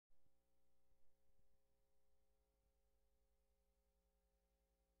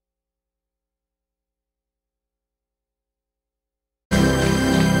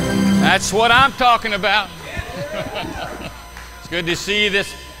That's what I'm talking about. It's good to see you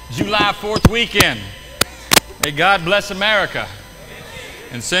this July 4th weekend. May God bless America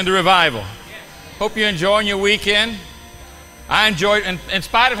and send a revival. Hope you're enjoying your weekend. I enjoyed, and in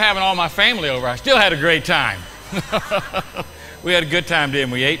spite of having all my family over, I still had a great time. We had a good time,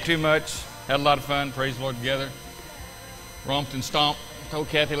 didn't we? Ate too much, had a lot of fun, praise the Lord together. Romped and stomped. Told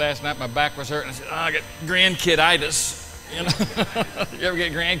Kathy last night my back was hurting. I said, I got grandkiditis. You know? You ever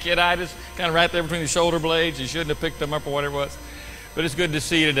get grandkiditis? Kind of right there between the shoulder blades. You shouldn't have picked them up or whatever it was. But it's good to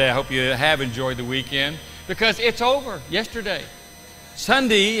see you today. I hope you have enjoyed the weekend because it's over yesterday.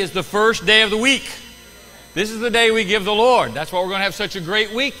 Sunday is the first day of the week. This is the day we give the Lord. That's why we're going to have such a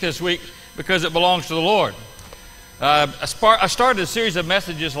great week this week, because it belongs to the Lord. I started a series of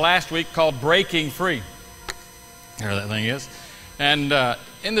messages last week called Breaking Free. There that thing is. And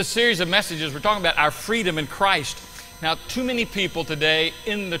in the series of messages, we're talking about our freedom in Christ. Now, too many people today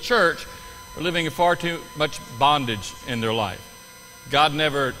in the church are living in far too much bondage in their life. God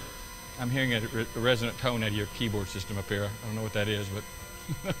never, I'm hearing a resonant tone out of your keyboard system up here. I don't know what that is,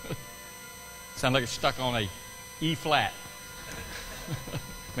 but sounds like it's stuck on a E flat.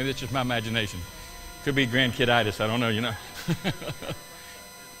 Maybe that's just my imagination. Could be grandkiditis, I don't know, you know.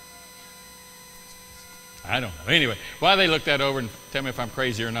 I don't know. Anyway, while they look that over and tell me if I'm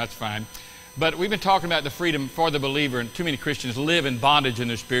crazy or not, it's fine. But we've been talking about the freedom for the believer, and too many Christians live in bondage in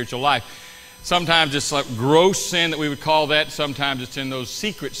their spiritual life. Sometimes it's like gross sin that we would call that. Sometimes it's in those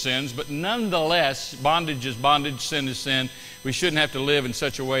secret sins. But nonetheless, bondage is bondage, sin is sin. We shouldn't have to live in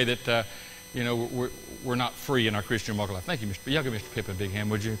such a way that, you know, we're not free in our Christian walk of life. Thank you, Mr. Y'all give Mr. Pip a big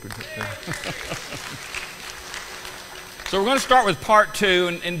hand, would you? So we're going to start with part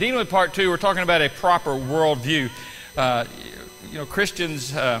two. And dealing with part two, we're talking about a proper worldview. You know,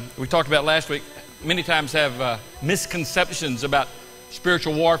 Christians, we talked about last week, many times have misconceptions about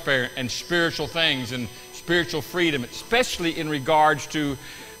spiritual warfare and spiritual things and spiritual freedom, especially in regards to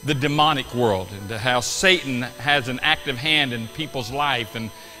the demonic world and how Satan has an active hand in people's life and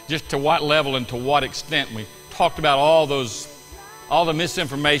just to what level and to what extent. We talked about all the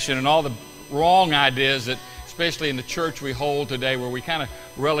misinformation and all the wrong ideas that, especially in the church we hold today, where we kind of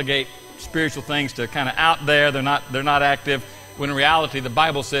relegate spiritual things to kind of out there, they're not active. When in reality, the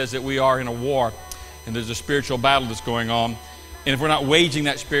Bible says that we are in a war and there's a spiritual battle that's going on. And if we're not waging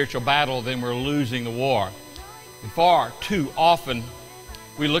that spiritual battle, then we're losing the war. And far too often,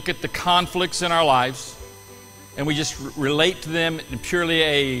 we look at the conflicts in our lives and we just relate to them in purely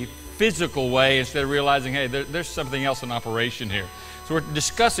a physical way instead of realizing, hey, there's something else in operation here. So we're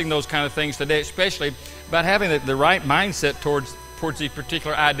discussing those kind of things today, especially about having the right mindset towards these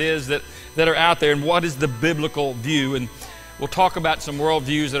particular ideas that are out there and what is the biblical view. And we'll talk about some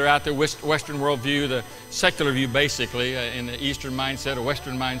worldviews that are out there, Western worldview, the secular view basically, in the Eastern mindset or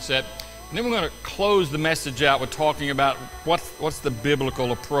Western mindset. And then we're going to close the message out with talking about what's the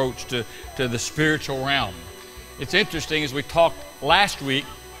biblical approach to the spiritual realm. It's interesting, as we talked last week,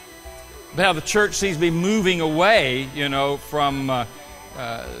 about how the church seems to be moving away, you know, from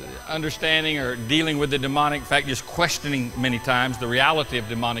understanding or dealing with the demonic, in fact, just questioning many times the reality of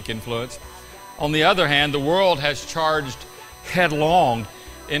demonic influence. On the other hand, the world has charged headlong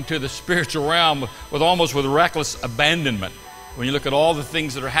into the spiritual realm with reckless abandonment. When you look at all the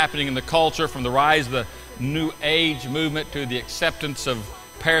things that are happening in the culture, from the rise of the New Age movement to the acceptance of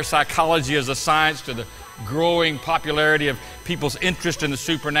parapsychology as a science to the growing popularity of people's interest in the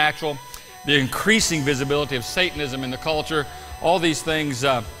supernatural, the increasing visibility of Satanism in the culture, all these things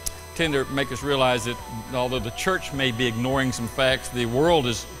tend to make us realize that although the church may be ignoring some facts, the world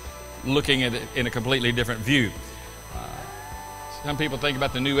is looking at it in a completely different view. Some people think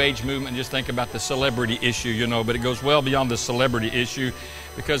about the New Age movement and just think about the celebrity issue, you know, but it goes well beyond the celebrity issue,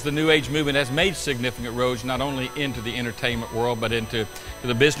 because the New Age movement has made significant inroads not only into the entertainment world, but into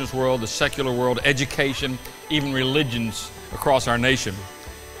the business world, the secular world, education, even religions across our nation.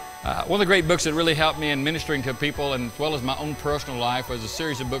 One of the great books that really helped me in ministering to people, and as well as my own personal life, was a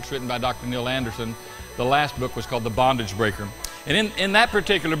series of books written by Dr. Neil Anderson. The last book was called The Bondage Breaker. And in that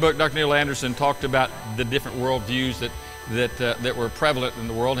particular book, Dr. Neil Anderson talked about the different worldviews that were prevalent in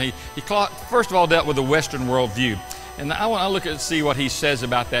the world. He first of all dealt with the Western worldview. And I want to look at see what he says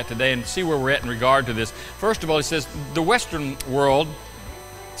about that today and see where we're at in regard to this. First of all, he says the Western world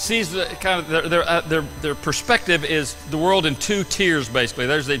sees their perspective is the world in two tiers, basically.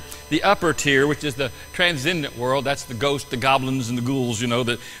 There's the upper tier, which is the transcendent world. That's the ghosts, the goblins, and the ghouls, you know,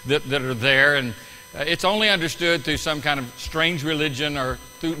 that are there. And it's only understood through some kind of strange religion or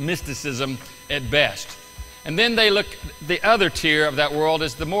through mysticism at best. And then they look, the other tier of that world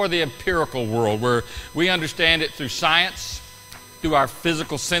is the more the empirical world, where we understand it through science, through our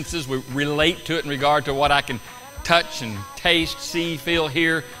physical senses. We relate to it in regard to what I can touch and taste, see, feel,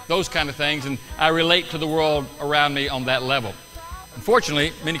 hear, those kind of things. And I relate to the world around me on that level.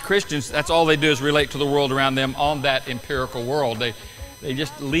 Unfortunately, many Christians, that's all they do is relate to the world around them on that empirical world. They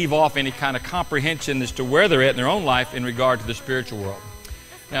just leave off any kind of comprehension as to where they're at in their own life in regard to the spiritual world.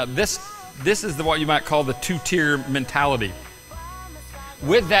 Now, this is what you might call the two-tier mentality.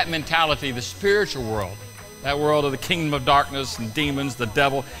 With that mentality, the spiritual world, that world of the kingdom of darkness and demons, the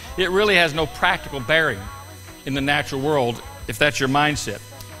devil, it really has no practical bearing in the natural world if that's your mindset.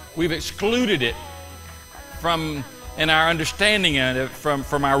 We've excluded it from in our understanding of it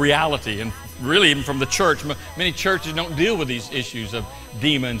from our reality, and really even from the church. Many churches don't deal with these issues of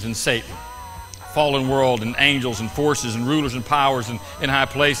demons and Satan, fallen world and angels and forces and rulers and powers and in high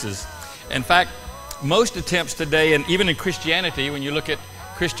places. In fact, most attempts today, and even in Christianity, when you look at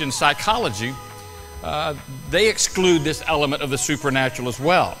Christian psychology, they exclude this element of the supernatural as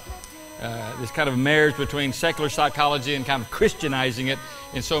well. This kind of marriage between secular psychology and kind of Christianizing it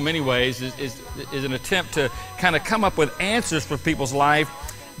in so many ways is an attempt to kind of come up with answers for people's life.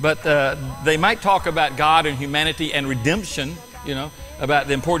 But they might talk about God and humanity and redemption, you know, about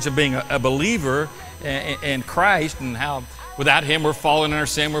the importance of being a believer in Christ and how without Him we're fallen in our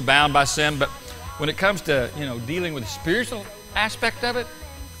sin, we're bound by sin. But when it comes to, you know, dealing with the spiritual aspect of it,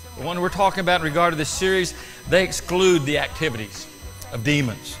 the one we're talking about in regard to this series, they exclude the activities of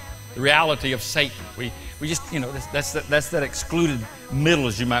demons, the reality of Satan. We just, you know, that's that excluded middle,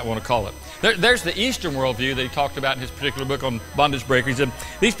 as you might want to call it. There's the Eastern worldview that he talked about in his particular book on bondage breaker. He said,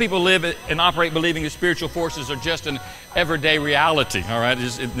 these people live and operate believing that spiritual forces are just an everyday reality, all right,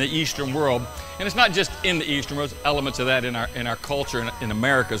 is in the Eastern world. And it's not just in the Eastern world, there's elements of that in our culture in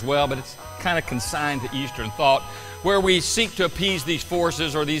America as well, but it's kind of consigned to Eastern thought, where we seek to appease these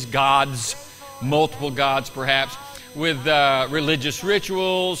forces or these gods, multiple gods perhaps, with religious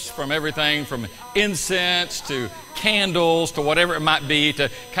rituals, from everything from incense to candles to whatever it might be,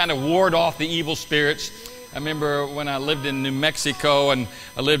 to kind of ward off the evil spirits. I remember when I lived in New Mexico, and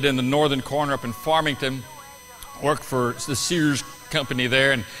I lived in the northern corner up in Farmington, worked for the Sears company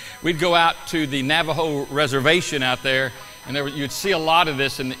there, and we'd go out to the Navajo reservation out there, and you'd see a lot of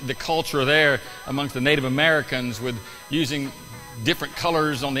this in the culture there amongst the Native Americans, with using different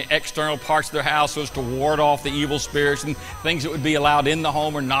colors on the external parts of their houses to ward off the evil spirits and things that would be allowed in the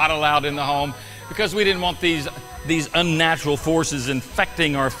home or not allowed in the home, because we didn't want these unnatural forces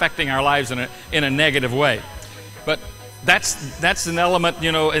infecting or affecting our lives in a negative way. But that's an element,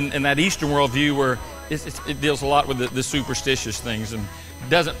 you know, in that Eastern worldview where it deals a lot with the superstitious things and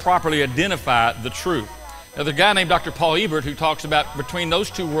doesn't properly identify the truth. Now, there's a guy named Dr. Paul Ebert who talks about between those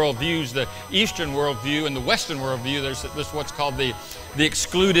two worldviews, the Eastern worldview and the Western worldview, there's what's called the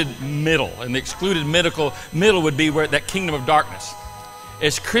excluded middle. And the excluded middle would be where that kingdom of darkness.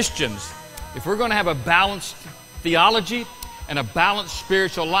 As Christians, if we're going to have a balanced theology and a balanced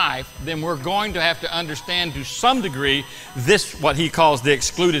spiritual life, then we're going to have to understand to some degree this, what he calls the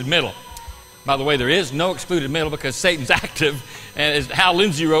excluded middle. By the way, there is no excluded middle because Satan's active. And as Hal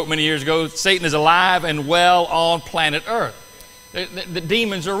Lindsey wrote many years ago, Satan is alive and well on planet Earth. The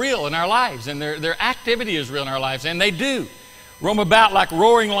demons are real in our lives, and their activity is real in our lives, and they do roam about like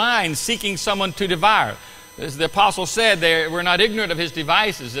roaring lions seeking someone to devour. As the apostle said, we're not ignorant of his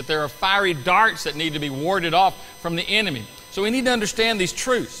devices, that there are fiery darts that need to be warded off from the enemy. So we need to understand these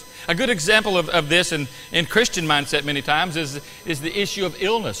truths. A good example of this in Christian mindset many times is the issue of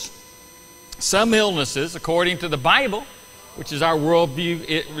illness. Some illnesses, according to the Bible, which is our worldview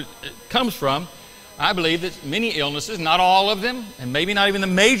it comes from, I believe that many illnesses, not all of them, and maybe not even the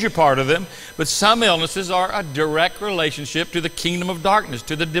major part of them, but some illnesses are a direct relationship to the kingdom of darkness,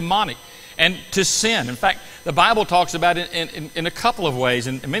 to the demonic, and to sin. In fact, the Bible talks about it in a couple of ways,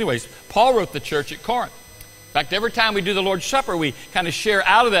 in many ways. Paul wrote the church at Corinth. In fact, every time we do the Lord's Supper, we kind of share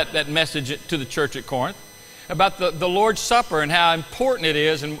out of that message to the church at Corinth about the Lord's Supper and how important it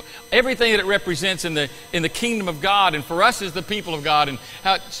is and everything that it represents in the kingdom of God and for us as the people of God, and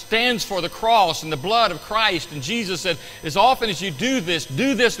how it stands for the cross and the blood of Christ. And Jesus said, as often as you do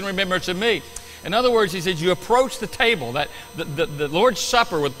this in remembrance of me. In other words, he said, you approach the table, that the Lord's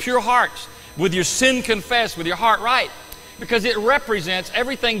Supper with pure hearts, with your sin confessed, with your heart right, because it represents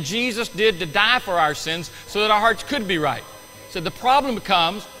everything Jesus did to die for our sins so that our hearts could be right. So the problem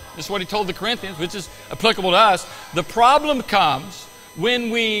becomes, this is what he told the Corinthians, which is applicable to us. The problem comes when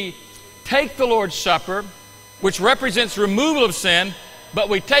we take the Lord's Supper, which represents removal of sin, but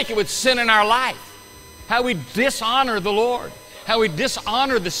we take it with sin in our life. How we dishonor the Lord. How we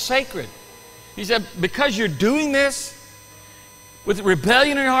dishonor the sacred. He said, because you're doing this with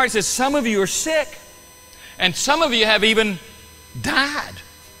rebellion in your heart, he says, some of you are sick. And some of you have even died.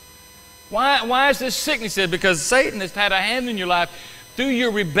 Why is this sickness? He said, because Satan has had a hand in your life. Through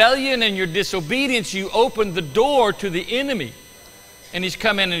your rebellion and your disobedience, you opened the door to the enemy. And he's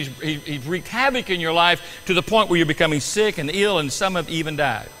come in and he's wreaked havoc in your life to the point where you're becoming sick and ill, and some have even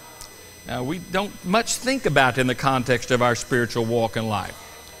died. Now, we don't much think about it in the context of our spiritual walk in life.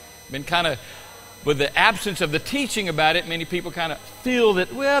 Been kind of, with the absence of the teaching about it, many people kind of feel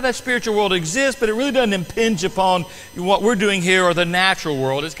that, well, that spiritual world exists, but it really doesn't impinge upon what we're doing here or the natural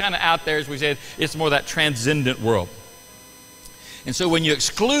world. It's kind of out there, as we said, it's more that transcendent world. And so when you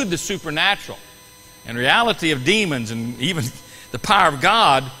exclude the supernatural and reality of demons and even the power of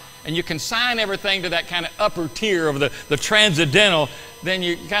God, and you consign everything to that kind of upper tier of the transcendental, then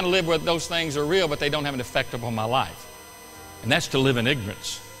you kind of live with those things are real, but they don't have an effect upon my life. And that's to live in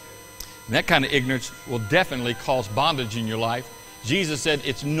ignorance. And that kind of ignorance will definitely cause bondage in your life. Jesus said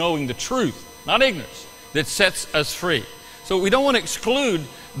it's knowing the truth, not ignorance, that sets us free. So we don't want to exclude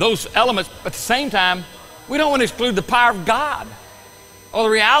those elements, but at the same time, we don't want to exclude the power of God or the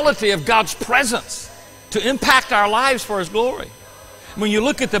reality of God's presence to impact our lives for His glory. When you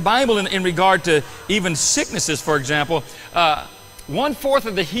look at the Bible in regard to even sicknesses, for example, 1/4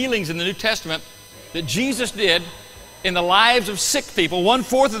 of the healings in the New Testament that Jesus did in the lives of sick people,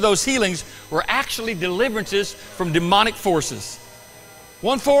 1/4 of those healings were actually deliverances from demonic forces.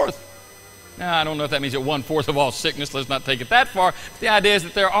 1/4. Now, I don't know if that means that 1/4 of all sickness. Let's not take it that far. The idea is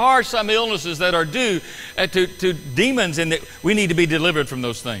that there are some illnesses that are due to demons, and that we need to be delivered from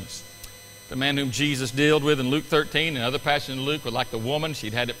those things. The man whom Jesus dealt with in Luke 13 and other passages in Luke was like the woman.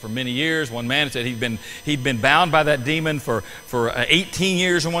 She'd had it for many years. One man said he'd been bound by that demon for 18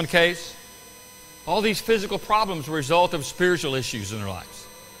 years in one case. All these physical problems were a result of spiritual issues in their lives.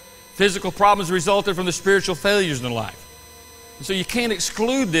 Physical problems resulted from the spiritual failures in their life. And so you can't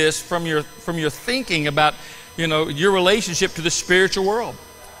exclude this from your thinking about, your relationship to the spiritual world.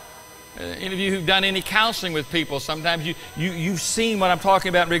 Any of you who've done any counseling with people, sometimes you've seen what I'm talking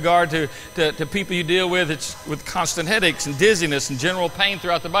about in regard to people you deal with. It's with constant headaches and dizziness and general pain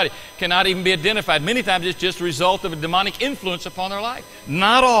throughout the body. Cannot even be identified. Many times it's just a result of a demonic influence upon their life.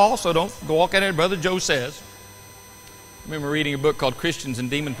 Not all, so don't go walk out there, Brother Joe says. I remember reading a book called Christians in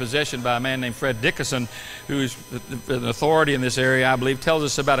Demon Possession by a man named Fred Dickerson, who is an authority in this area, I believe, tells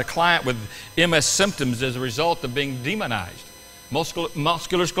us about a client with MS symptoms as a result of being demonized.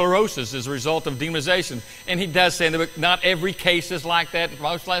 Muscular sclerosis is a result of demonization. And he does say in the book, not every case is like that.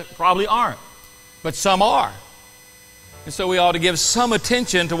 Most likely probably aren't. But some are. And so we ought to give some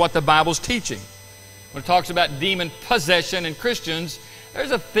attention to what the Bible's teaching. When it talks about demon possession in Christians,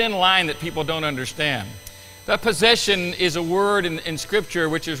 there's a thin line that people don't understand. That possession is a word in Scripture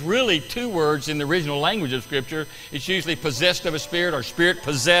which is really two words in the original language of Scripture. It's usually possessed of a spirit or spirit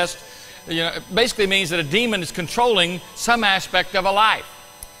possessed. It basically means that a demon is controlling some aspect of a life.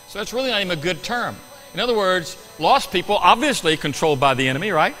 So it's really not even a good term. In other words, lost people obviously controlled by the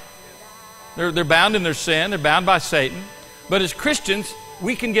enemy, right? They're bound in their sin. They're bound by Satan. But as Christians,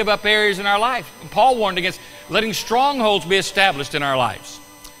 we can give up areas in our life. And Paul warned against letting strongholds be established in our lives.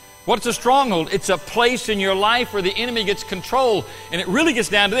 What's a stronghold? It's a place in your life where the enemy gets control. And it really gets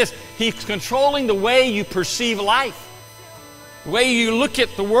down to this. He's controlling the way you perceive life. The way you look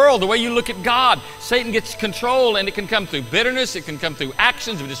at the world, the way you look at God. Satan gets control, and it can come through bitterness. It can come through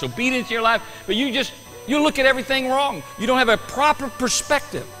actions of disobedience in your life. But you look at everything wrong. You don't have a proper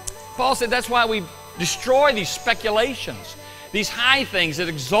perspective. Paul said that's why we destroy these speculations, these high things that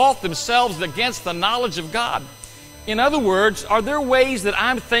exalt themselves against the knowledge of God. In other words, are there ways that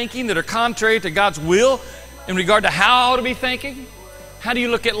I'm thinking that are contrary to God's will in regard to how I ought to be thinking? How do you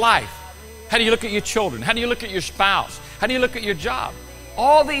look at life? How do you look at your children? How do you look at your spouse? How do you look at your job?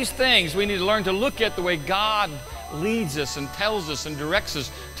 All these things we need to learn to look at the way God leads us and tells us and directs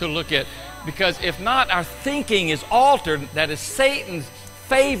us to look at. Because if not, our thinking is altered. That is Satan's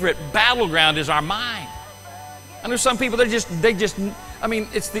favorite battleground, is our mind. I know some people, it's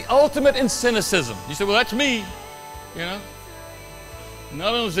the ultimate in cynicism. You say, well, that's me.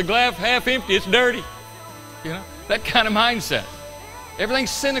 Not only is the glass half empty, it's dirty. That kind of mindset.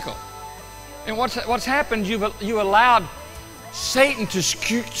 Everything's cynical. And what's happened, you allowed Satan to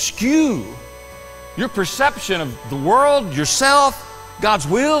skew your perception of the world, yourself, God's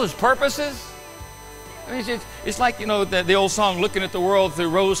will, His purposes. I mean, it's like, the old song, looking at the world through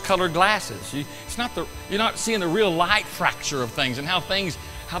rose-colored glasses. You're not seeing the real light fracture of things and how things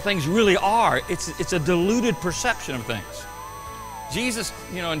really are. It's a diluted perception of things. Jesus,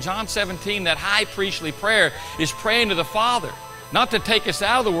 in John 17, that high priestly prayer is praying to the Father. Not to take us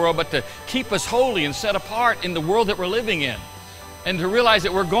out of the world, but to keep us holy and set apart in the world that we're living in. and to realize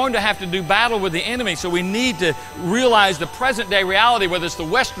that we're going to have to do battle with the enemy. So we need to realize the present day reality, whether it's the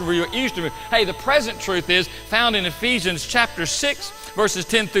Western view or Eastern view. Hey, the present truth is found in Ephesians chapter 6, verses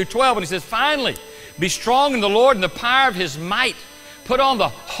 10 through 12. And he says, finally, be strong in the Lord and the power of his might. Put on the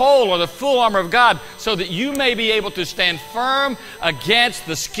whole or the full armor of God so that you may be able to stand firm against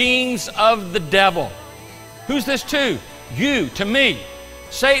the schemes of the devil. Who's this to? You, to me.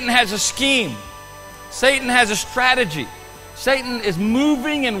 Satan has a scheme. Satan has a strategy. Satan is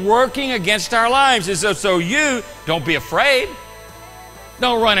moving and working against our lives. And so you, don't be afraid.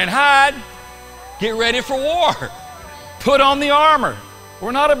 Don't run and hide. Get ready for war. Put on the armor.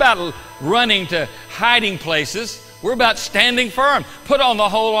 We're not about running to hiding places. We're about standing firm. Put on the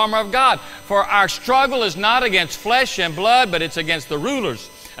whole armor of God. For our struggle is not against flesh and blood, but it's against the rulers,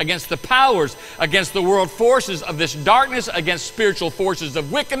 against the powers, against the world forces of this darkness, against spiritual forces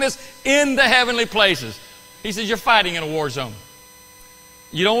of wickedness in the heavenly places. He says, you're fighting in a war zone.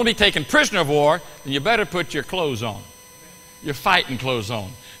 You don't want to be taken prisoner of war, then you better put your clothes on. Your fighting clothes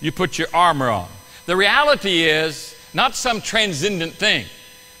on. You put your armor on. The reality is not some transcendent thing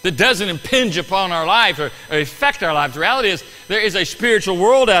that doesn't impinge upon our life or affect our lives. The reality is there is a spiritual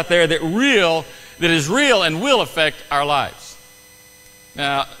world out there that is real and will affect our lives.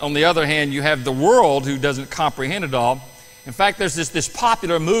 Now, on the other hand, you have the world who doesn't comprehend it all. In fact, there's this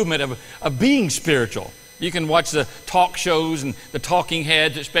popular movement of being spiritual. You can watch the talk shows and the talking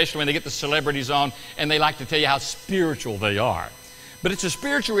heads, especially when they get the celebrities on, and they like to tell you how spiritual they are. But it's a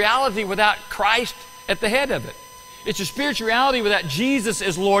spiritual reality without Christ at the head of it. It's a spirituality without Jesus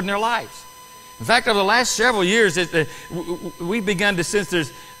as Lord in their lives. In fact, over the last several years, we've begun to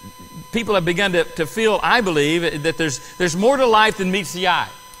sense people have begun to feel, I believe, that there's more to life than meets the eye.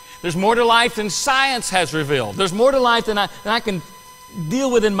 There's more to life than science has revealed. There's more to life than I can deal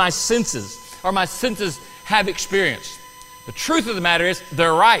with in my senses, or my senses have experienced. The truth of the matter is,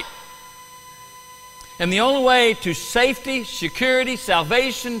 they're right. And the only way to safety, security,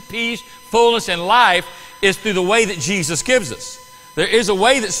 salvation, peace, fullness, and life is through the way that Jesus gives us. There is a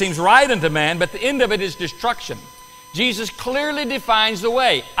way that seems right unto man, but the end of it is destruction. Jesus clearly defines the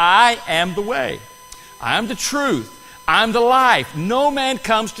way. I am the way. I am the truth. I'm the life. No man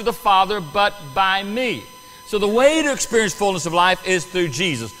comes to the Father but by me. So the way to experience fullness of life is through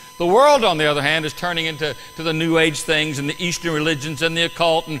Jesus. The world, on the other hand, is turning into the New Age things and the Eastern religions and the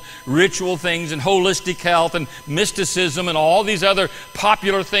occult and ritual things and holistic health and mysticism and all these other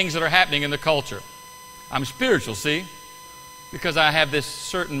popular things that are happening in the culture. I'm spiritual, see, because I have this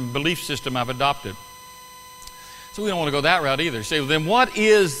certain belief system I've adopted. So we don't want to go that route either. So then what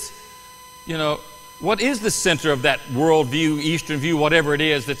is the center of that worldview, Eastern view, whatever it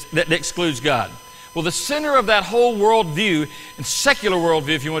is that excludes God? Well, the center of that whole worldview, and secular worldview,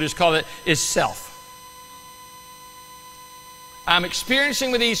 if you want to just call it, is self. I'm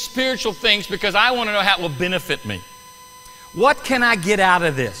experiencing with these spiritual things because I want to know how it will benefit me. What can I get out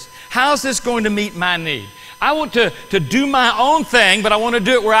of this? How's this going to meet my need? I want to do my own thing, but I want to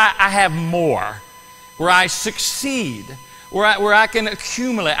do it where I have more, where I succeed, where I can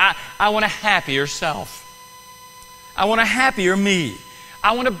accumulate. I want a happier self. I want a happier me.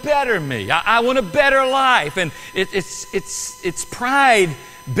 I want a better me. I want a better life. And it's pride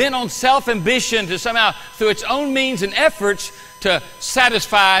bent on self-ambition to somehow, through its own means and efforts, to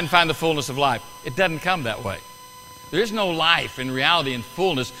satisfy and find the fullness of life. It doesn't come that way. There is no life in reality and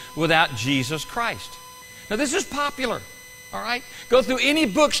fullness without Jesus Christ. Now, this is popular, all right? Go through any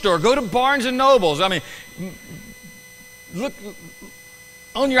bookstore. Go to Barnes & Nobles. I mean, look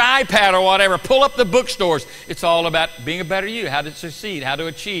on your iPad or whatever. Pull up the bookstores. It's all about being a better you, how to succeed, how to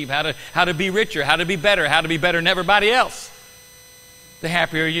achieve, how to be richer, how to be better than everybody else. The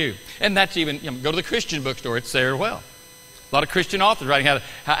happier you. And that's even, go to the Christian bookstore. It's there as well. A lot of Christian authors writing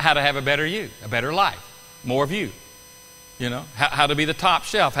how to have a better you, a better life, more of you. How to be the top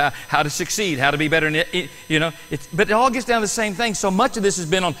shelf, how to succeed, how to be better. But it all gets down to the same thing. So much of this has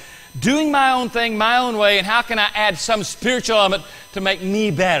been on doing my own thing, my own way, and how can I add some spiritual element to make me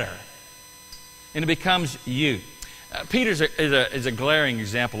better? And it becomes you. Peter is a glaring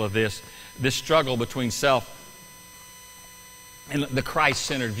example of this struggle between self and the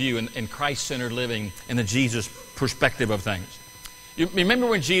Christ-centered view and Christ-centered living and the Jesus perspective of things. You remember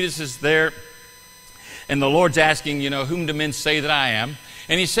when Jesus is there and the Lord's asking, whom do men say that I am?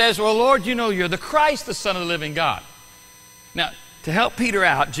 And he says, well, Lord, you're the Christ, the Son of the living God. Now, to help Peter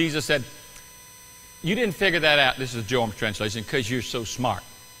out, Jesus said, you didn't figure that out, this is Joel's translation, because you're so smart.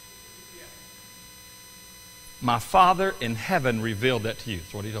 My Father in heaven revealed that to you.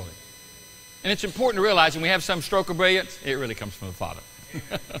 That's what he told him. And it's important to realize when we have some stroke of brilliance, it really comes from the Father.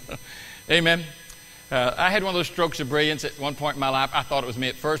 Amen. I had one of those strokes of brilliance at one point in my life. I thought it was me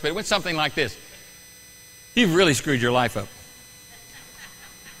at first, but it went something like this. You've really screwed your life up.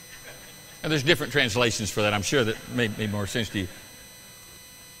 And there's different translations for that, I'm sure, that made more sense to you.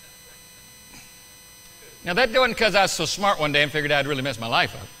 Now, that wasn't because I was so smart one day and figured I'd really messed my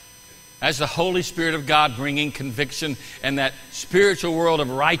life up. That's the Holy Spirit of God bringing conviction, and that spiritual world of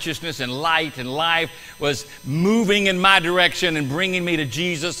righteousness and light and life was moving in my direction and bringing me to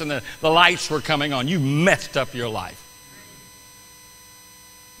Jesus, and the lights were coming on. You messed up your life.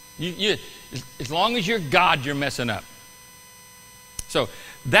 As long as you're God, you're messing up. So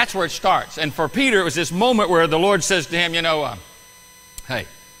that's where it starts. And for Peter, it was this moment where the Lord says to him, hey,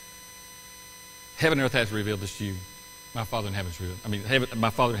 heaven and earth has revealed this to you. My Father in heaven's revealed. My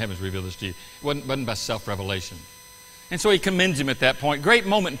Father in heaven's revealed this to you. It wasn't by self-revelation. And so he commends him at that point. Great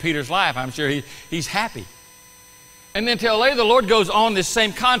moment in Peter's life. I'm sure he's happy. And then till later, the Lord goes on this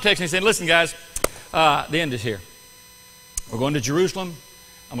same context and he said, listen, guys, the end is here. We're going to Jerusalem.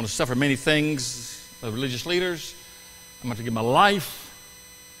 I'm going to suffer many things of religious leaders. I'm going to give my life.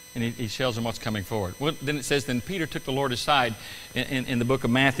 And he tells them what's coming forward. Well, then it says, then Peter took the Lord aside in the book of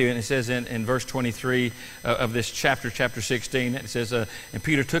Matthew, and it says in verse 23 of this chapter 16, it says, and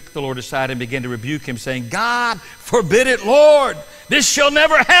Peter took the Lord aside and began to rebuke him, saying, God forbid it, Lord, this shall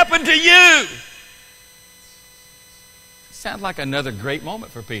never happen to you. Sounds like another great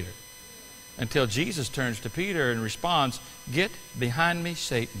moment for Peter. Until Jesus turns to Peter and responds, get behind me,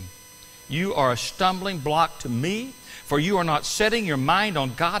 Satan. You are a stumbling block to me, for you are not setting your mind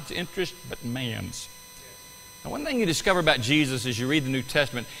on God's interest, but man's. Now, one thing you discover about Jesus as you read the New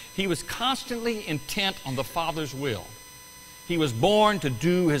Testament, he was constantly intent on the Father's will. He was born to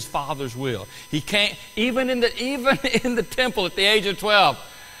do his Father's will. He can't, even in the temple at the age of 12,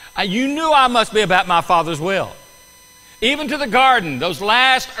 you knew I must be about my Father's will. Even to the garden, those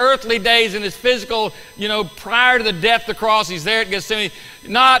last earthly days in his physical, prior to the death of the cross, he's there at Gethsemane.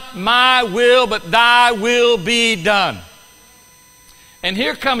 Not my will, but thy will be done. And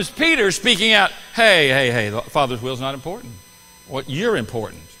here comes Peter speaking out, hey, the Father's will is not important. What you're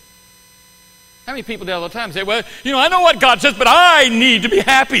important. How many people do all the time say, well, I know what God says, but I need to be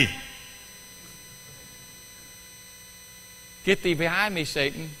happy. Get thee behind me,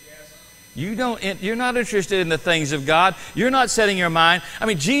 Satan. You're not interested in the things of God. You're not setting your mind.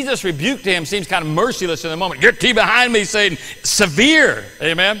 Jesus rebuked him, seems kind of merciless in the moment. Get thee behind me, Satan. Severe.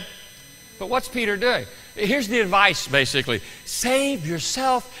 Amen? But what's Peter doing? Here's the advice, basically. Save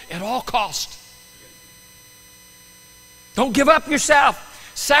yourself at all cost. Don't give up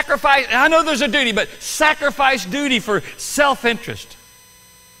yourself. Sacrifice. I know there's a duty, but sacrifice duty for self-interest.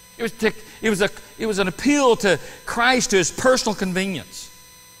 It was an appeal to Christ, to his personal convenience,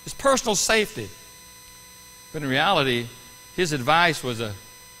 his personal safety. But in reality, his advice was a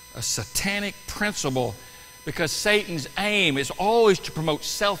satanic principle, because Satan's aim is always to promote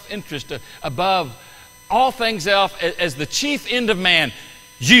self-interest above all things else as the chief end of man.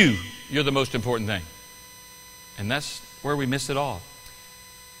 You're the most important thing. And that's where we miss it all.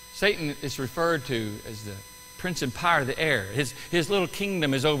 Satan is referred to as the prince and power of the air. His little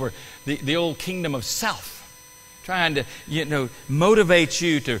kingdom is over the old kingdom of self, trying to motivate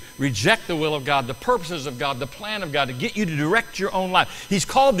you to reject the will of God, the purposes of God, the plan of God, to get you to direct your own life. He's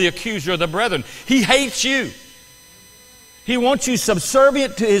called the accuser of the brethren. He hates you. He wants you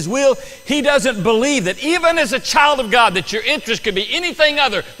subservient to his will. He doesn't believe that even as a child of God that your interest could be anything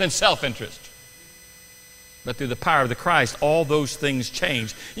other than self-interest. But through the power of the Christ, all those things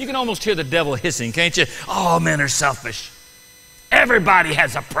change. You can almost hear the devil hissing, can't you? All men are selfish. Everybody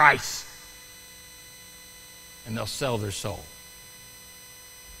has a price. And they'll sell their soul.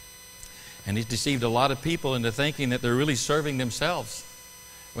 And he's deceived a lot of people into thinking that they're really serving themselves,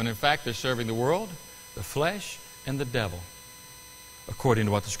 when in fact they're serving the world, the flesh, and the devil, according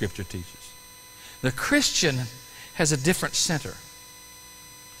to what the Scripture teaches. The Christian has a different center.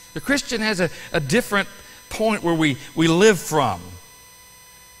 The Christian has a different point where we live from.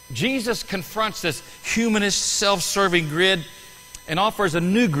 Jesus confronts this humanist, self-serving grid and offers a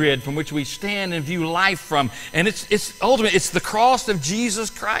new grid from which we stand and view life from. And it's ultimately, it's the cross of Jesus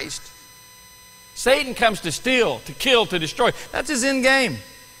Christ. Satan comes to steal, to kill, to destroy. That's his end game.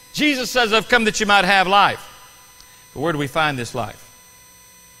 Jesus says, I've come that you might have life. But where do we find this life?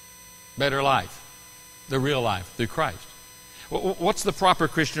 Better life. The real life, through Christ. What's the proper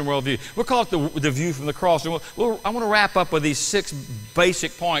Christian worldview? We'll call it the view from the cross. And I want to wrap up with these 6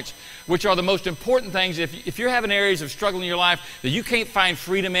 basic points, which are the most important things. If you're having areas of struggle in your life that you can't find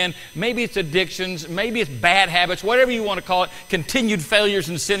freedom in, maybe it's addictions, maybe it's bad habits, whatever you want to call it, continued failures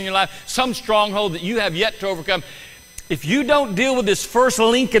in sin in your life, some stronghold that you have yet to overcome, If you don't deal with this first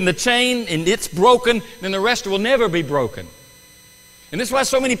link in the chain and it's broken, then the rest will never be broken. And this is why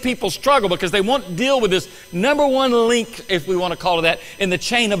so many people struggle, because they won't deal with this number one link, if we want to call it that, in the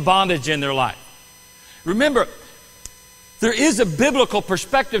chain of bondage in their life. Remember, there is a biblical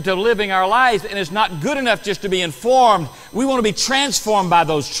perspective to living our lives, and it's not good enough just to be informed. We want to be transformed by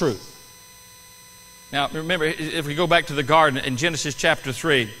those truths. Now, remember, if we go back to the garden in Genesis chapter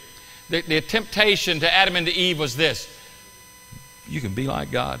 3, the temptation to Adam and to Eve was this: you can be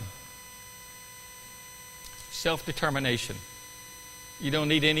like God. Self-determination. You don't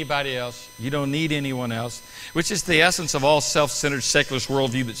need anybody else. You don't need anyone else, which is the essence of all self-centered, secularist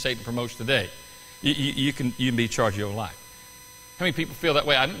worldview that Satan promotes today. You can be in charge of your own life. How many people feel that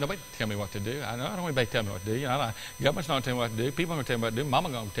way? Nobody tell me what to do. I don't want anybody to tell me what to do. Government's not going to tell me what to do. People aren't going to tell me what to do. Mama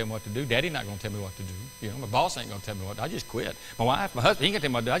going to tell me what to do. Daddy not going to tell me what to do. My boss ain't going to tell me what to do. I just quit. My wife, my husband, he ain't going to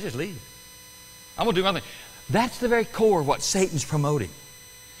tell me what to do. I just leave. I'm going to do my thing. That's the very core of what Satan's promoting.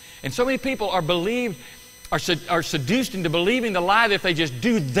 And so many people are seduced into believing the lie that if they just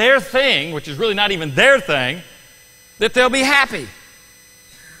do their thing, which is really not even their thing, that they'll be happy.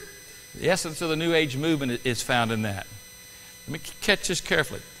 The essence of the New Age movement is found in that. Let me catch this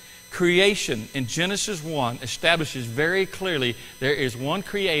carefully. Creation in Genesis 1 establishes very clearly there is one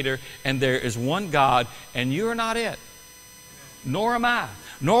Creator and there is one God, and you are not it. Nor am I.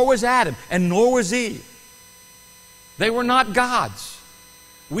 Nor was Adam, and nor was Eve. They were not gods.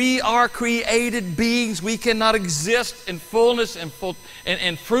 We are created beings. We cannot exist in fullness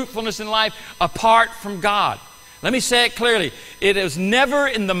and fruitfulness in life apart from God. Let me say it clearly. It is never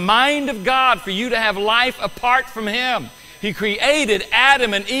in the mind of God for you to have life apart from Him. He created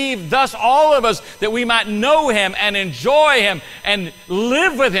Adam and Eve, thus all of us, that we might know Him and enjoy Him and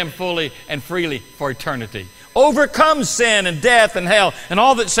live with Him fully and freely for eternity. Overcome sin and death and hell and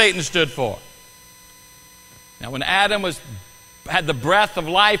all that Satan stood for. Now, when Adam had the breath of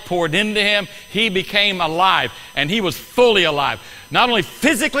life poured into him, he became alive, and he was fully alive. Not only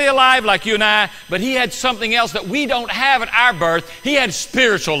physically alive like you and I, but he had something else that we don't have at our birth. He had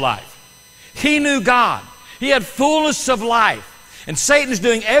spiritual life. He knew God. He had fullness of life. And Satan's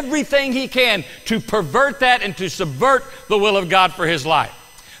doing everything he can to pervert that and to subvert the will of God for his life.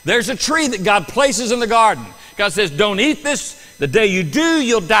 There's a tree that God places in the garden. God says, don't eat this. The day you do,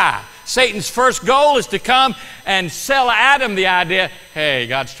 you'll die. Satan's first goal is to come and sell Adam the idea, hey,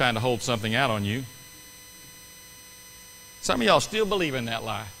 God's trying to hold something out on you. Some of y'all still believe in that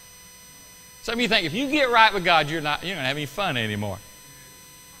lie. Some of you think if you get right with God, you're not going to have any fun anymore.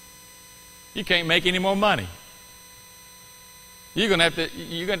 You can't make any more money. You're going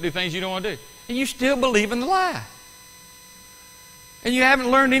to do things you don't want to do. And you still believe in the lie. And you haven't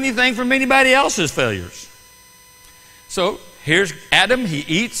learned anything from anybody else's failures. So here's Adam. He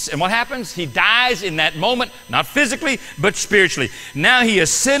eats, and what happens? He dies in that moment, not physically, but spiritually. Now he has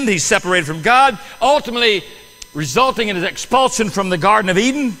sinned. He's separated from God, ultimately resulting in his expulsion from the Garden of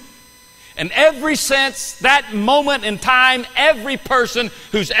Eden. And ever since that moment in time, every person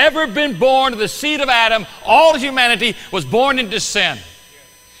who's ever been born of the seed of Adam, all humanity was born into sin.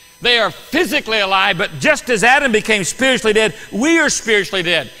 They are physically alive, but just as Adam became spiritually dead, we are spiritually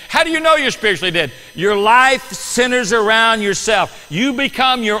dead. How do you know you're spiritually dead? Your life centers around yourself. You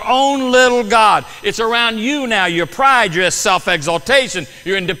become your own little God. It's around you now, your pride, your self-exaltation,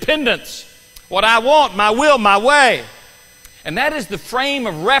 your independence. What I want, my will, my way. And that is the frame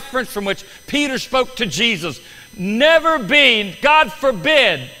of reference from which Peter spoke to Jesus. Never be, God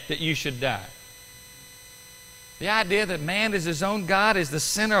forbid, that you should die. The idea that man is his own God is the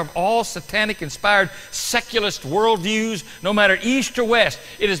center of all satanic-inspired secularist worldviews, no matter east or west.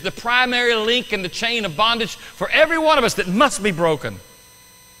 It is the primary link in the chain of bondage for every one of us that must be broken.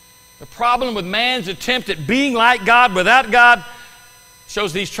 The problem with man's attempt at being like God without God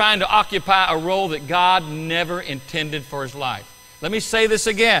shows that he's trying to occupy a role that God never intended for his life. Let me say this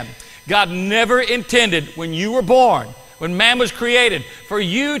again. God never intended when you were born, when man was created, for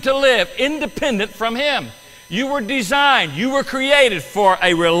you to live independent from Him. You were designed, you were created for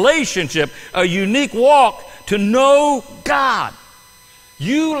a relationship, a unique walk to know God.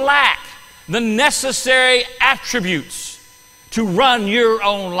 You lack the necessary attributes to run your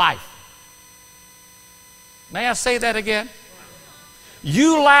own life. May I say that again?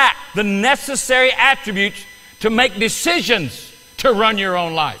 You lack the necessary attributes to make decisions to run your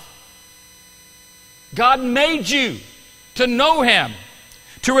own life. God made you to know Him,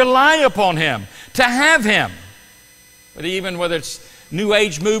 to rely upon Him, to have Him. But even whether it's New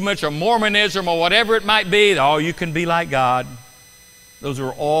Age movements or Mormonism or whatever it might be, oh, you can be like God. Those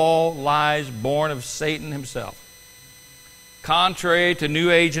are all lies born of Satan himself. Contrary to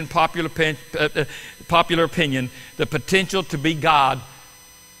New Age and popular opinion, the potential to be God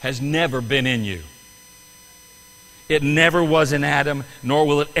has never been in you. It never was in Adam, nor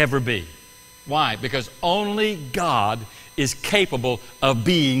will it ever be. Why? Because only God is capable of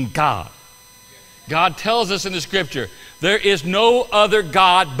being God. God tells us in the Scripture, there is no other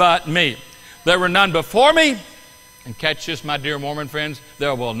God but me. There were none before me, and catch this, my dear Mormon friends,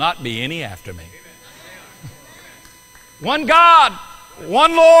 there will not be any after me. One God,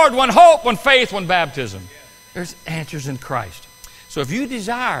 one Lord, one hope, one faith, one baptism. There's answers in Christ. So if you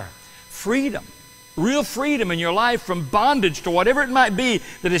desire freedom, real freedom in your life from bondage to whatever it might be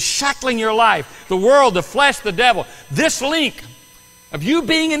that is shackling your life, the world, the flesh, the devil, this link of you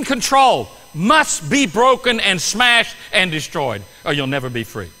being in control must be broken and smashed and destroyed, or you'll never be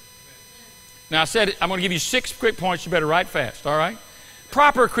free. Now I said I'm going to give you 6 quick points. You better write fast, all right?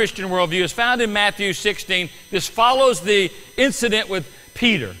 Proper Christian worldview is found in Matthew 16. This follows the incident with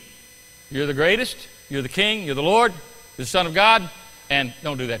Peter. You're the greatest, you're the king, you're the Lord, you're the Son of God, and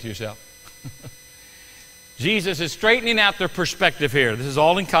don't do that to yourself. Jesus is straightening out their perspective here. This is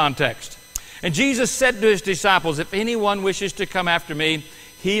all in context. And Jesus said to his disciples, if anyone wishes to come after me,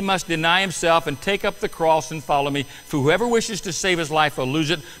 he must deny himself and take up the cross and follow me. For whoever wishes to save his life will lose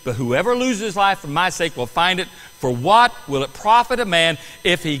it, but whoever loses his life for my sake will find it. For what will it profit a man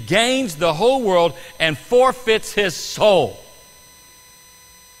if he gains the whole world and forfeits his soul?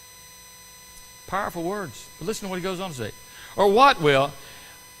 Powerful words. But listen to what he goes on to say. Or what will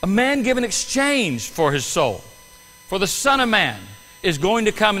a man give in exchange for his soul? For the Son of Man is going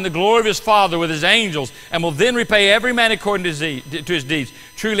to come in the glory of his Father with his angels, and will then repay every man according to his deeds.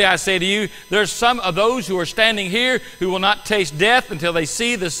 Truly I say to you, there are some of those who are standing here who will not taste death until they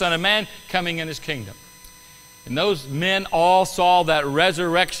see the Son of Man coming in his kingdom. And those men all saw that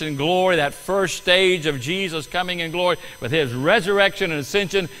resurrection glory, that first stage of Jesus coming in glory with his resurrection and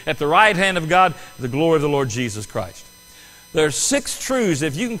ascension at the right hand of God, the glory of the Lord Jesus Christ. There are 6 truths,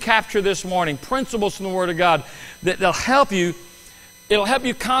 if you can capture this morning, principles from the Word of God, that'll help you. It'll help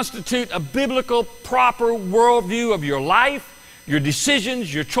you constitute a biblical, proper worldview of your life, your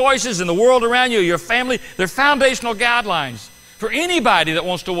decisions, your choices in the world around you, your family. They're foundational guidelines for anybody that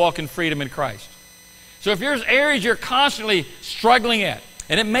wants to walk in freedom in Christ. So if there's areas you're constantly struggling at,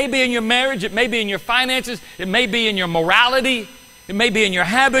 and it may be in your marriage, it may be in your finances, it may be in your morality, it may be in your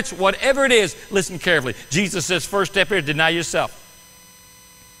habits, whatever it is, listen carefully. Jesus says, first step here, deny yourself.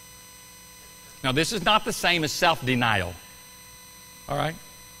 Now this is not the same as self-denial. All right?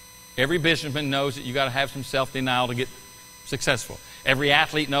 Every businessman knows that you've got to have some self-denial to get successful. Every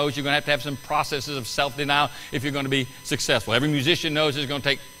athlete knows you're going to have some processes of self-denial if you're going to be successful. Every musician knows it's going to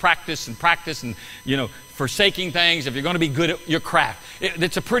take practice and, forsaking things if you're going to be good at your craft.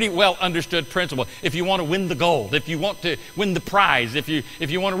 It's a pretty well understood principle. If you want to win the gold, if you want to win the prize, if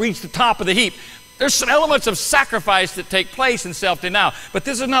you want to reach the top of the heap, there's some elements of sacrifice that take place in self-denial. But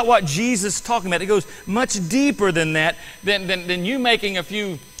this is not what Jesus is talking about. It goes much deeper than that, than you making a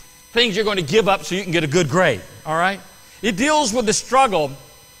few things you're going to give up so you can get a good grade. All right? It deals with the struggle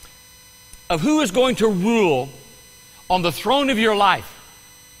of who is going to rule on the throne of your life.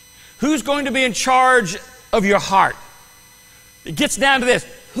 Who's going to be in charge of your heart? It gets down to this.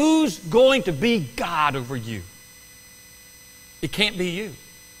 Who's going to be God over you? It can't be you.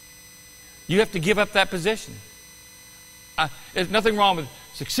 You have to give up that position. There's nothing wrong with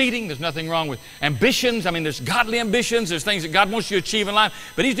succeeding. There's nothing wrong with ambitions. I mean, there's godly ambitions. There's things that God wants you to achieve in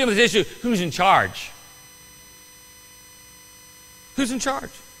life. But he's dealing with this issue, who's in charge? Who's in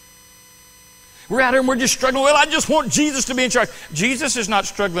charge? We're out here and we're just struggling. Well, I just want Jesus to be in charge. Jesus is not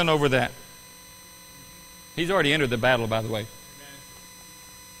struggling over that. He's already entered the battle, by the way,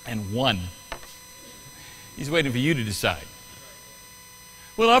 and won. He's waiting for you to decide.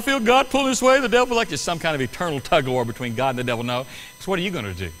 Well, I feel God pulling this way, the devil, like there's some kind of eternal tug-of-war between God and the devil. No. So what are you going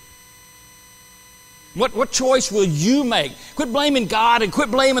to do? What choice will you make? Quit blaming God and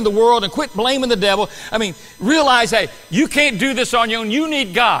quit blaming the world and quit blaming the devil. I mean, realize, hey, you can't do this on your own. You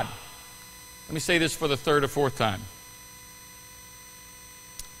need God. Let me say this for the 3rd or 4th time.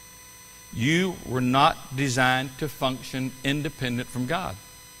 You were not designed to function independent from God.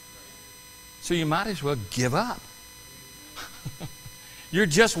 So you might as well give up. You're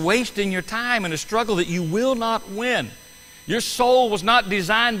just wasting your time in a struggle that you will not win. Your soul was not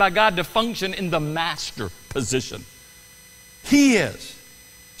designed by God to function in the master position. He is.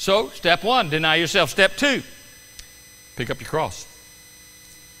 So, step 1, deny yourself. Step 2, pick up your cross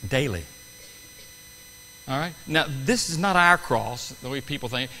daily. All right? Now, this is not our cross, the way people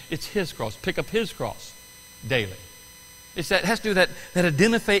think. It's his cross. Pick up his cross daily. It has to do with that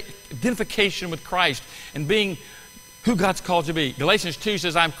identification with Christ and being who God's called you to be. Galatians 2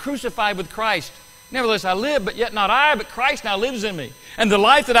 says, I'm crucified with Christ. Nevertheless, I live, but yet not I, but Christ now lives in me. And the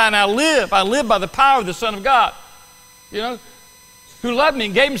life that I now live, I live by the power of the Son of God, who loved me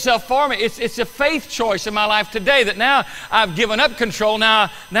and gave himself for me. It's a faith choice in my life today that now I've given up control. Now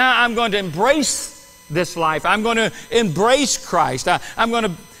I'm going to embrace this life. I'm going to embrace Christ. I'm going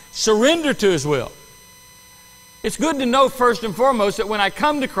to surrender to his will. It's good to know first and foremost that when I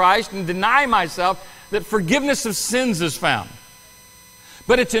come to Christ and deny myself, that forgiveness of sins is found.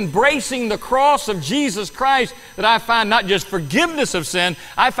 But it's embracing the cross of Jesus Christ that I find not just forgiveness of sin,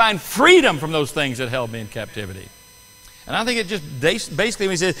 I find freedom from those things that held me in captivity. And I think it just basically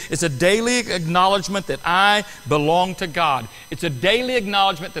when he says it's a daily acknowledgement that I belong to God. It's a daily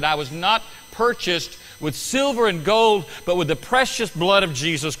acknowledgement that I was not purchased with silver and gold, but with the precious blood of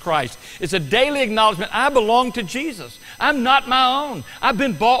Jesus Christ. It's a daily acknowledgement I belong to Jesus. I'm not my own. I've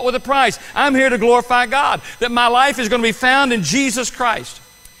been bought with a price. I'm here to glorify God, that my life is going to be found in Jesus Christ.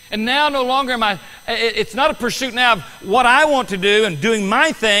 And now no longer am I, it's not a pursuit now of what I want to do and doing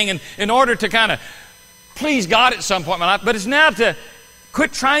my thing and in order to kind of please God at some point in my life, but it's now to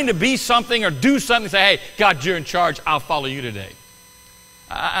quit trying to be something or do something and say, hey, God, you're in charge. I'll follow you today.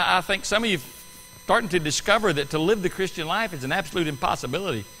 I think some of you starting to discover that to live the Christian life is an absolute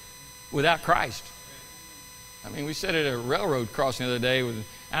impossibility without Christ. I mean, we sat at a railroad crossing the other day with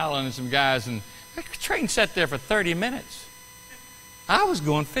Alan and some guys, and the train sat there for 30 minutes. I was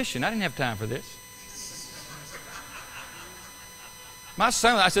going fishing. I didn't have time for this. My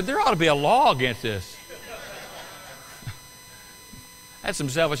son, I said, there ought to be a law against this. I had some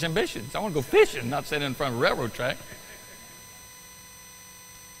selfish ambitions. I want to go fishing, not sit in front of a railroad track.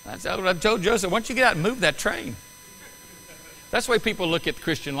 That's what I told Joseph. Why don't you get out and move that train? That's the way people look at the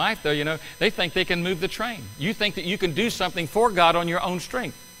Christian life, though. They think they can move the train. You think that you can do something for God on your own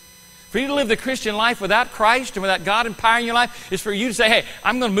strength. For you to live the Christian life without Christ and without God empowering your life is for you to say, hey,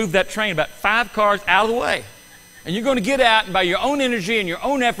 I'm going to move that train about 5 cars out of the way. And you're going to get out, and by your own energy and your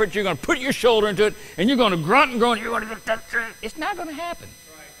own effort, you're going to put your shoulder into it, and you're going to grunt and groan, and you're going to get that train. It's not going to happen.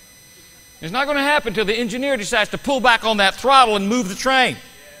 It's not going to happen until the engineer decides to pull back on that throttle and move the train.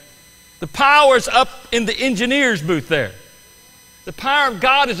 The power's up in the engineer's booth there. The power of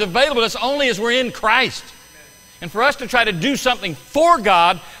God is available to us only as we're in Christ. And for us to try to do something for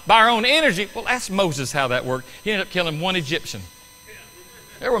God by our own energy, well, ask Moses how that worked. He ended up killing 1 Egyptian.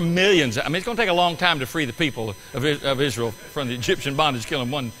 There were millions. I mean, it's going to take a long time to free the people of Israel from the Egyptian bondage, killing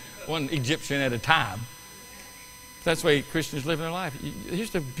one Egyptian at a time. That's the way Christians live in their life.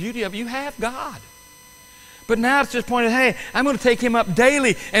 Here's the beauty of it. You have God. But now it's just pointed, hey, I'm going to take him up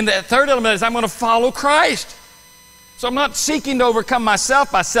daily. And the third element is I'm going to follow Christ. So I'm not seeking to overcome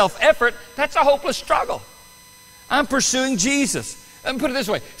myself by self-effort. That's a hopeless struggle. I'm pursuing Jesus. Let me put it this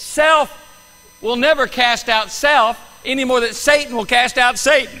way. Self will never cast out self any more than Satan will cast out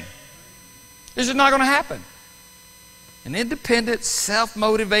Satan. This is not going to happen. An independent,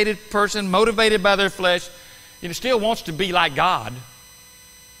 self-motivated person, motivated by their flesh, still wants to be like God.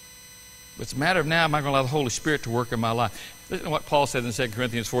 But it's a matter of now, am I going to allow the Holy Spirit to work in my life? Listen to what Paul says in 2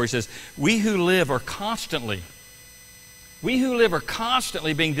 Corinthians 4. He says, we who live are constantly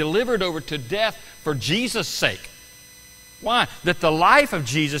being delivered over to death for Jesus' sake. Why? That the life of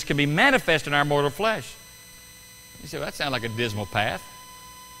Jesus can be manifest in our mortal flesh. You say, well, that sounds like a dismal path.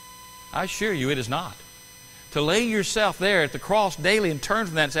 I assure you it is not. To lay yourself there at the cross daily and turn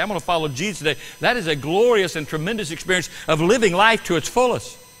from that and say, I'm going to follow Jesus today, that is a glorious and tremendous experience of living life to its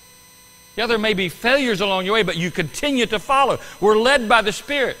fullest. Yeah, there may be failures along your way, but you continue to follow. We're led by the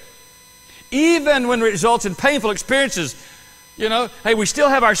Spirit. Even when it results in painful experiences, hey, we still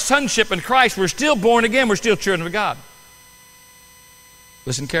have our sonship in Christ. We're still born again. We're still children of God.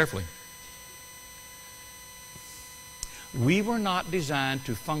 Listen carefully. We were not designed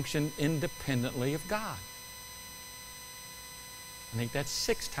to function independently of God. I think that's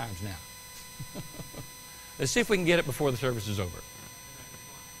 6 times now. Let's see if we can get it before the service is over.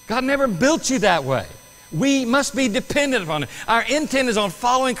 God never built you that way. We must be dependent upon it. Our intent is on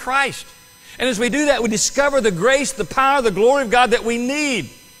following Christ. And as we do that, we discover the grace, the power, the glory of God that we need.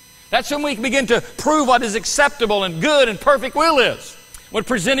 That's when we can begin to prove what is acceptable and good and perfect will is. When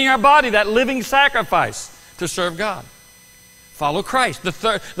presenting our body, that living sacrifice to serve God. Follow Christ.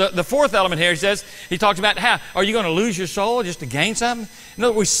 The fourth element here, he talks about how, are you going to lose your soul just to gain something? In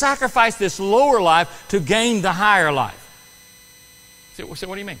other words, we sacrifice this lower life to gain the higher life. So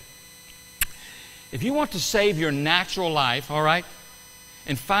what do you mean? If you want to save your natural life, all right,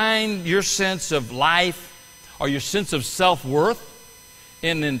 and find your sense of life or your sense of self-worth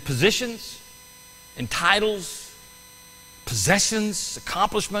in positions, in titles, possessions,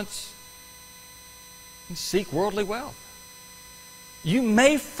 accomplishments, and seek worldly wealth. You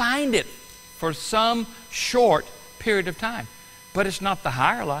may find it for some short period of time, but it's not the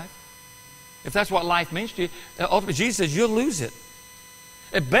higher life. If that's what life means to you, ultimately Jesus says you'll lose it.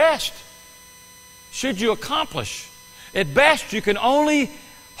 At best, should you accomplish, at best you can only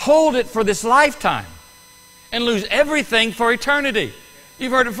hold it for this lifetime and lose everything for eternity.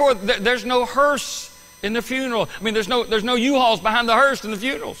 You've heard it before, there's no hearse in the funeral. I mean, there's no U-Hauls behind the hearse in the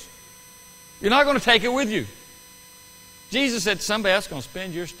funerals. You're not going to take it with you. Jesus said somebody else is going to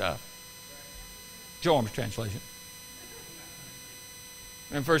spend your stuff. Jorm's translation.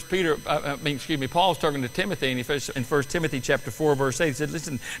 In Paul's talking to Timothy, and in 1 Timothy chapter 4, verse 8, he said,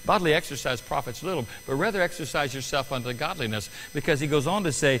 listen, bodily exercise profits little, but rather exercise yourself unto godliness. Because he goes on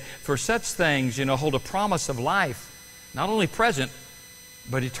to say, for such things, hold a promise of life, not only present,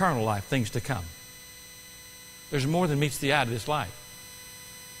 but eternal life, things to come. There's more than meets the eye to this life.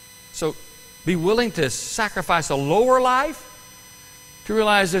 So be willing to sacrifice a lower life to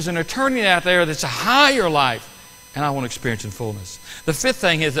realize there's an eternity out there that's a higher life, and I want to experience in fullness. The fifth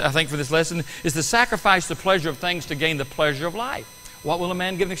thing is, I think, for this lesson, is to sacrifice the pleasure of things to gain the pleasure of life. What will a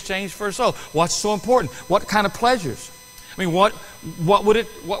man give in exchange for his soul? What's so important? What kind of pleasures? I mean, what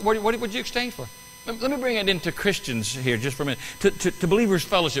would you exchange for? Let me bring it into Christians here just for a minute, to Believers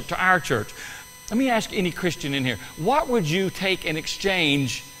Fellowship, to our church. Let me ask any Christian in here, what would you take in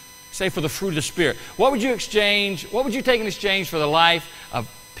exchange, say, for the fruit of the Spirit? What would you take in exchange for the life of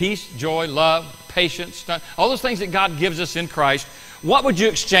peace, joy, love, patience, all those things that God gives us in Christ? What would you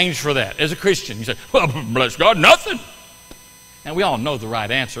exchange for that as a Christian? You say, well, bless God, nothing. And we all know the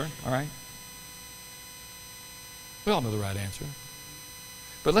right answer, all right? We all know the right answer.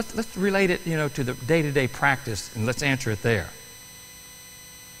 But let's relate it, to the day-to-day practice, and let's answer it there.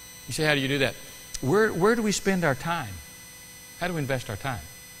 You say, how do you do that? Where do we spend our time? How do we invest our time?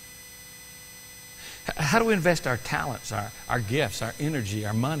 How do we invest our talents, our gifts, our energy,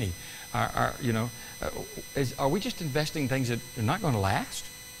 our money? Are we just investing things that are not going to last?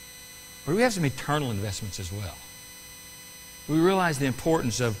 Or do we have some eternal investments as well? We realize the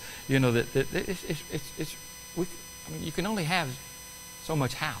importance of, you can only have so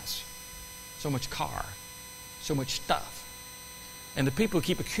much house, so much car, so much stuff. And the people who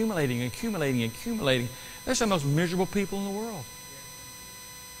keep accumulating and accumulating and accumulating, they're some of the most miserable people in the world.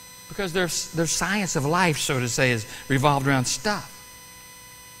 Because their science of life, so to say, is revolved around stuff.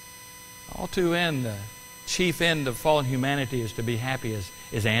 All too end, the chief end of fallen humanity is to be happy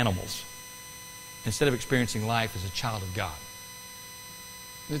as animals, instead of experiencing life as a child of God.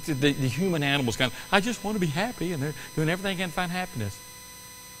 The human animals kind of, I just want to be happy, and they're doing everything they can to find happiness.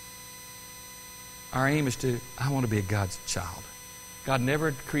 Our aim is I want to be a God's child. God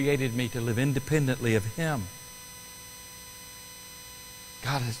never created me to live independently of Him.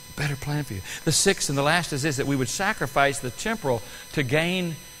 God has a better plan for you. The sixth and the last is this, that we would sacrifice the temporal to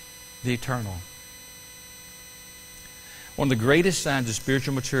gain the eternal. One of the greatest signs of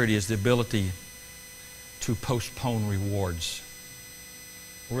spiritual maturity is the ability to postpone rewards.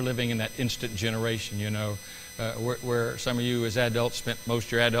 We're living in that instant generation, where some of you as adults spent most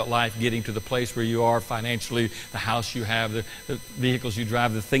of your adult life getting to the place where you are financially, the house you have, the vehicles you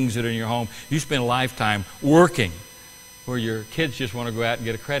drive, the things that are in your home. You spend a lifetime working, where your kids just want to go out and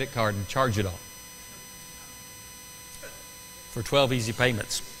get a credit card and charge it all for 12 easy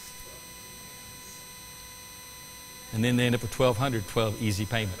payments. And then they end up with 12 easy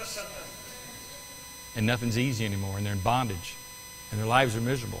payments. And nothing's easy anymore, and they're in bondage. And their lives are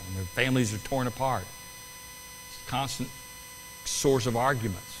miserable, and their families are torn apart. It's a constant source of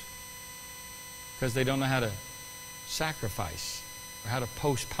arguments because they don't know how to sacrifice or how to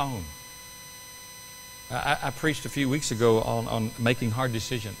postpone. I preached a few weeks ago on making hard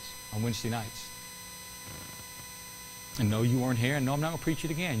decisions on Wednesday nights. And no, you weren't here, and no, I'm not going to preach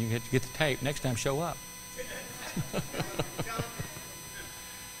it again. You have to get the tape. Next time, show up.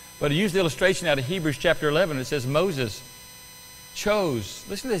 But I used the illustration out of Hebrews chapter 11. It says Moses chose,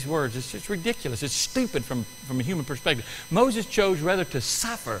 listen to these words, it's just ridiculous. It's stupid from a human perspective. Moses chose rather to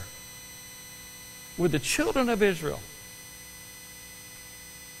suffer with the children of Israel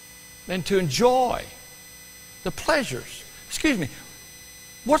than to enjoy the pleasures. Excuse me,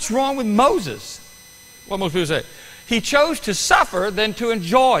 what's wrong with Moses? What most people say. He chose to suffer than to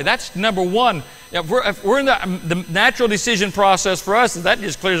enjoy. That's number one. If we're in the natural decision process for us, that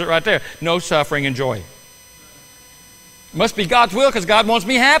just clears it right there. No suffering and joy. It must be God's will because God wants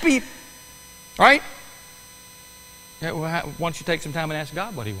me happy. Right? Yeah, well, why don't you take some time and ask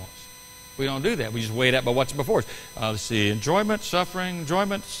God what He wants? We don't do that. We just weigh it out by what's before us. Let's see. Enjoyment, suffering,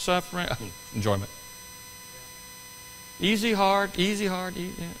 enjoyment, suffering, enjoyment. Easy, hard, easy, hard,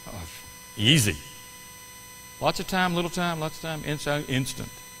 easy. Oh, easy. Lots of time, little time, lots of time, instant.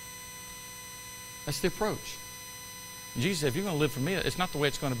 That's the approach. And Jesus said, if you're going to live for me, it's not the way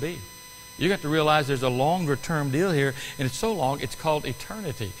it's going to be. You got to realize there's a longer term deal here, and it's so long, it's called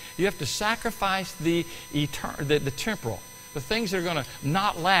eternity. You have to sacrifice the temporal, the things that are going to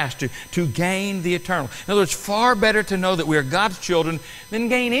not last to gain the eternal. In other words, far better to know that we are God's children than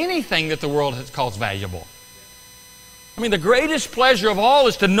gain anything that the world calls valuable. I mean, the greatest pleasure of all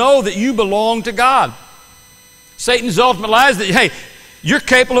is to know that you belong to God. Satan's ultimate lie is that, hey, you're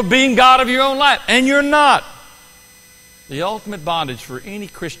capable of being God of your own life, and you're not. The ultimate bondage for any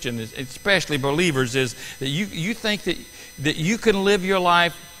Christian, especially believers, is that you think that you can live your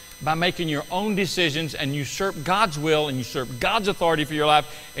life by making your own decisions and usurp God's will and usurp God's authority for your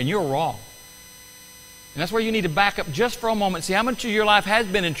life, and you're wrong. And that's where you need to back up just for a moment. See how much of your life has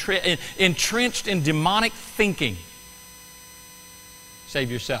been entrenched in demonic thinking.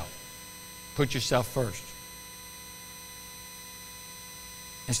 Save yourself. Put yourself first.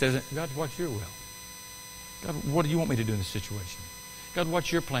 Instead of, God, what's your will? God, what do you want me to do in this situation? God,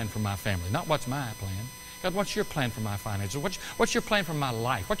 what's your plan for my family? Not what's my plan. God, what's your plan for my finances? What's your plan for my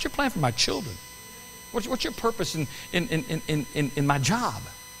life? What's your plan for my children? What's your purpose in my job?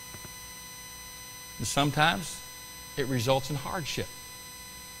 And sometimes it results in hardship.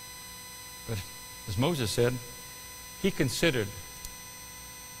 But as Moses said, he considered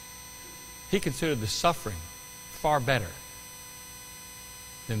the suffering far better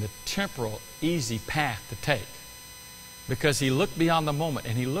than the temporal, easy path to take. Because he looked beyond the moment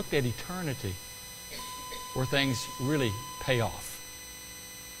and he looked at eternity where things really pay off.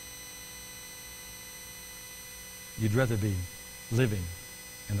 You'd rather be living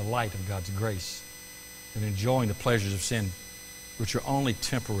in the light of God's grace than enjoying the pleasures of sin, which are only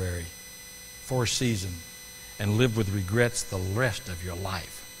temporary, for a season, and live with regrets the rest of your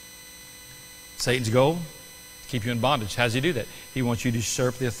life. Satan's goal? Keep you in bondage. How does he do that? He wants you to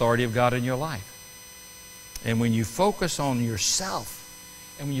usurp the authority of God in your life. And when you focus on yourself,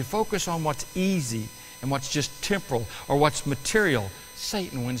 and when you focus on what's easy and what's just temporal or what's material,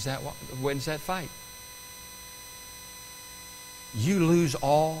 Satan wins that fight. You lose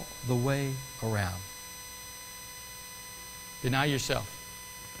all the way around. Deny yourself.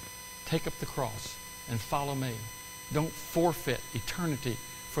 Take up the cross and follow me. Don't forfeit eternity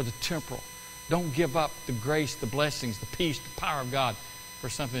for the temporal. Don't give up the grace, the blessings, the peace, the power of God for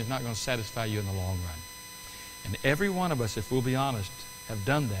something that's not going to satisfy you in the long run. And every one of us, if we'll be honest, have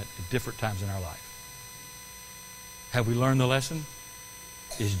done that at different times in our life. Have we learned the lesson?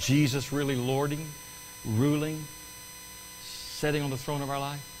 Is Jesus really lording, ruling, sitting on the throne of our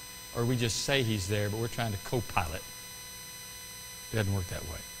life? Or we just say he's there, but we're trying to co-pilot? It doesn't work that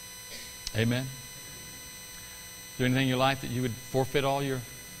way. Amen? Is there anything in your life that you would forfeit all your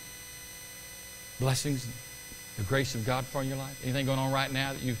blessings, the grace of God for your life? Anything going on right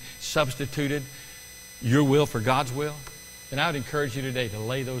now that you've substituted your will for God's will? Then I would encourage you today to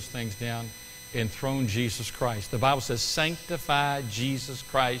lay those things down and enthrone Jesus Christ. The Bible says, sanctify Jesus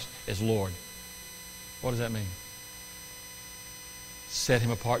Christ as Lord. What does that mean? Set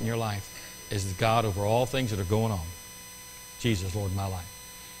him apart in your life as the God over all things that are going on. Jesus, Lord of my life.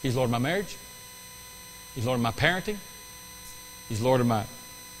 He's Lord of my marriage. He's Lord of my parenting. He's Lord of my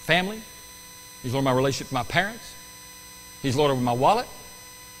family. He's Lord of my relationship with my parents. He's Lord over my wallet.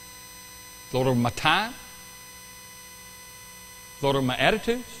 He's Lord over my time. He's Lord over my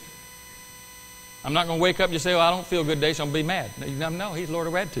attitudes. I'm not going to wake up and just say, well, I don't feel good today, so I'm going to be mad. No, he's Lord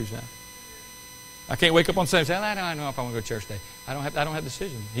over attitudes now. I can't wake up on Sunday and say, I don't know if I'm going to go to church today. I don't have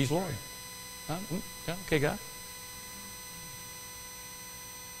decision. He's Lord. Okay, God.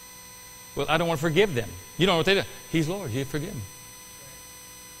 Well, I don't want to forgive them. You don't know what they do. He's Lord. You forgive them.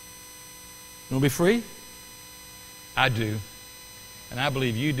 You want to be free? I do. And I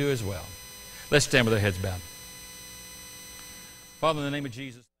believe you do as well. Let's stand with our heads bowed. Father, in the name of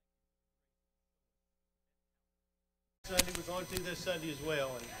Jesus. Sunday, we're going through this Sunday as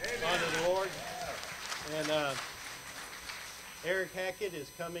well. And honor the Lord. And Eric Hackett is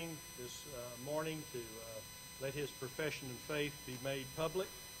coming this morning to let his profession of faith be made public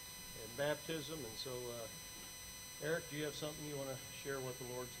in baptism. And so, Eric, do you have something you want to share what the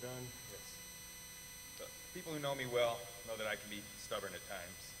Lord's done? Yes. People who know me well know that I can be stubborn at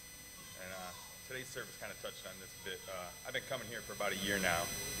times. And today's service kind of touched on this a bit. I've been coming here for about a year now,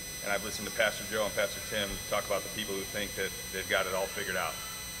 and I've listened to Pastor Joe and Pastor Tim talk about the people who think that they've got it all figured out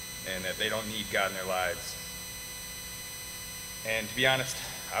and that they don't need God in their lives. And to be honest,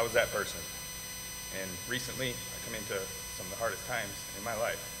 I was that person. And recently, I come into some of the hardest times in my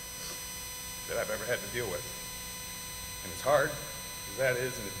life that I've ever had to deal with. And as hard as that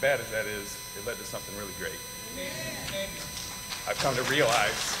is, and as bad as that is, it led to something really great. I've come to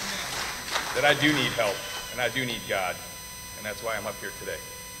realize that I do need help and I do need God, and that's why I'm up here today.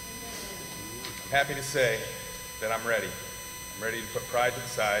 I'm happy to say that I'm ready. I'm ready to put pride to the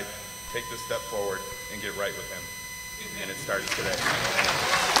side, take this step forward, and get right with Him. And it starts today.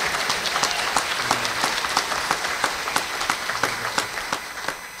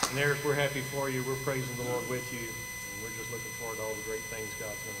 And Eric, we're happy for you. We're praising the Lord with you. And we're just looking forward to all the great things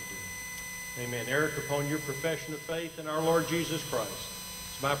God's going to do. Amen. Eric, upon your profession of faith in our Lord Jesus Christ,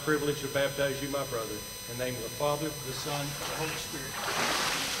 it's my privilege to baptize you, my brother, in the name of the Father, the Son, and the Holy Spirit.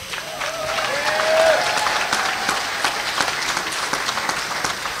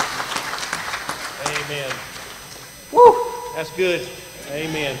 Amen. Woo! That's good.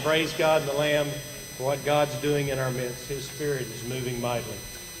 Amen. Praise God and the Lamb for what God's doing in our midst. His Spirit is moving mightily.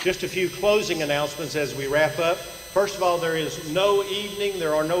 Just a few closing announcements as we wrap up. First of all, there are no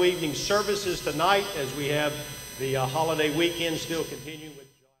evening services tonight as we have the holiday weekend still continuing with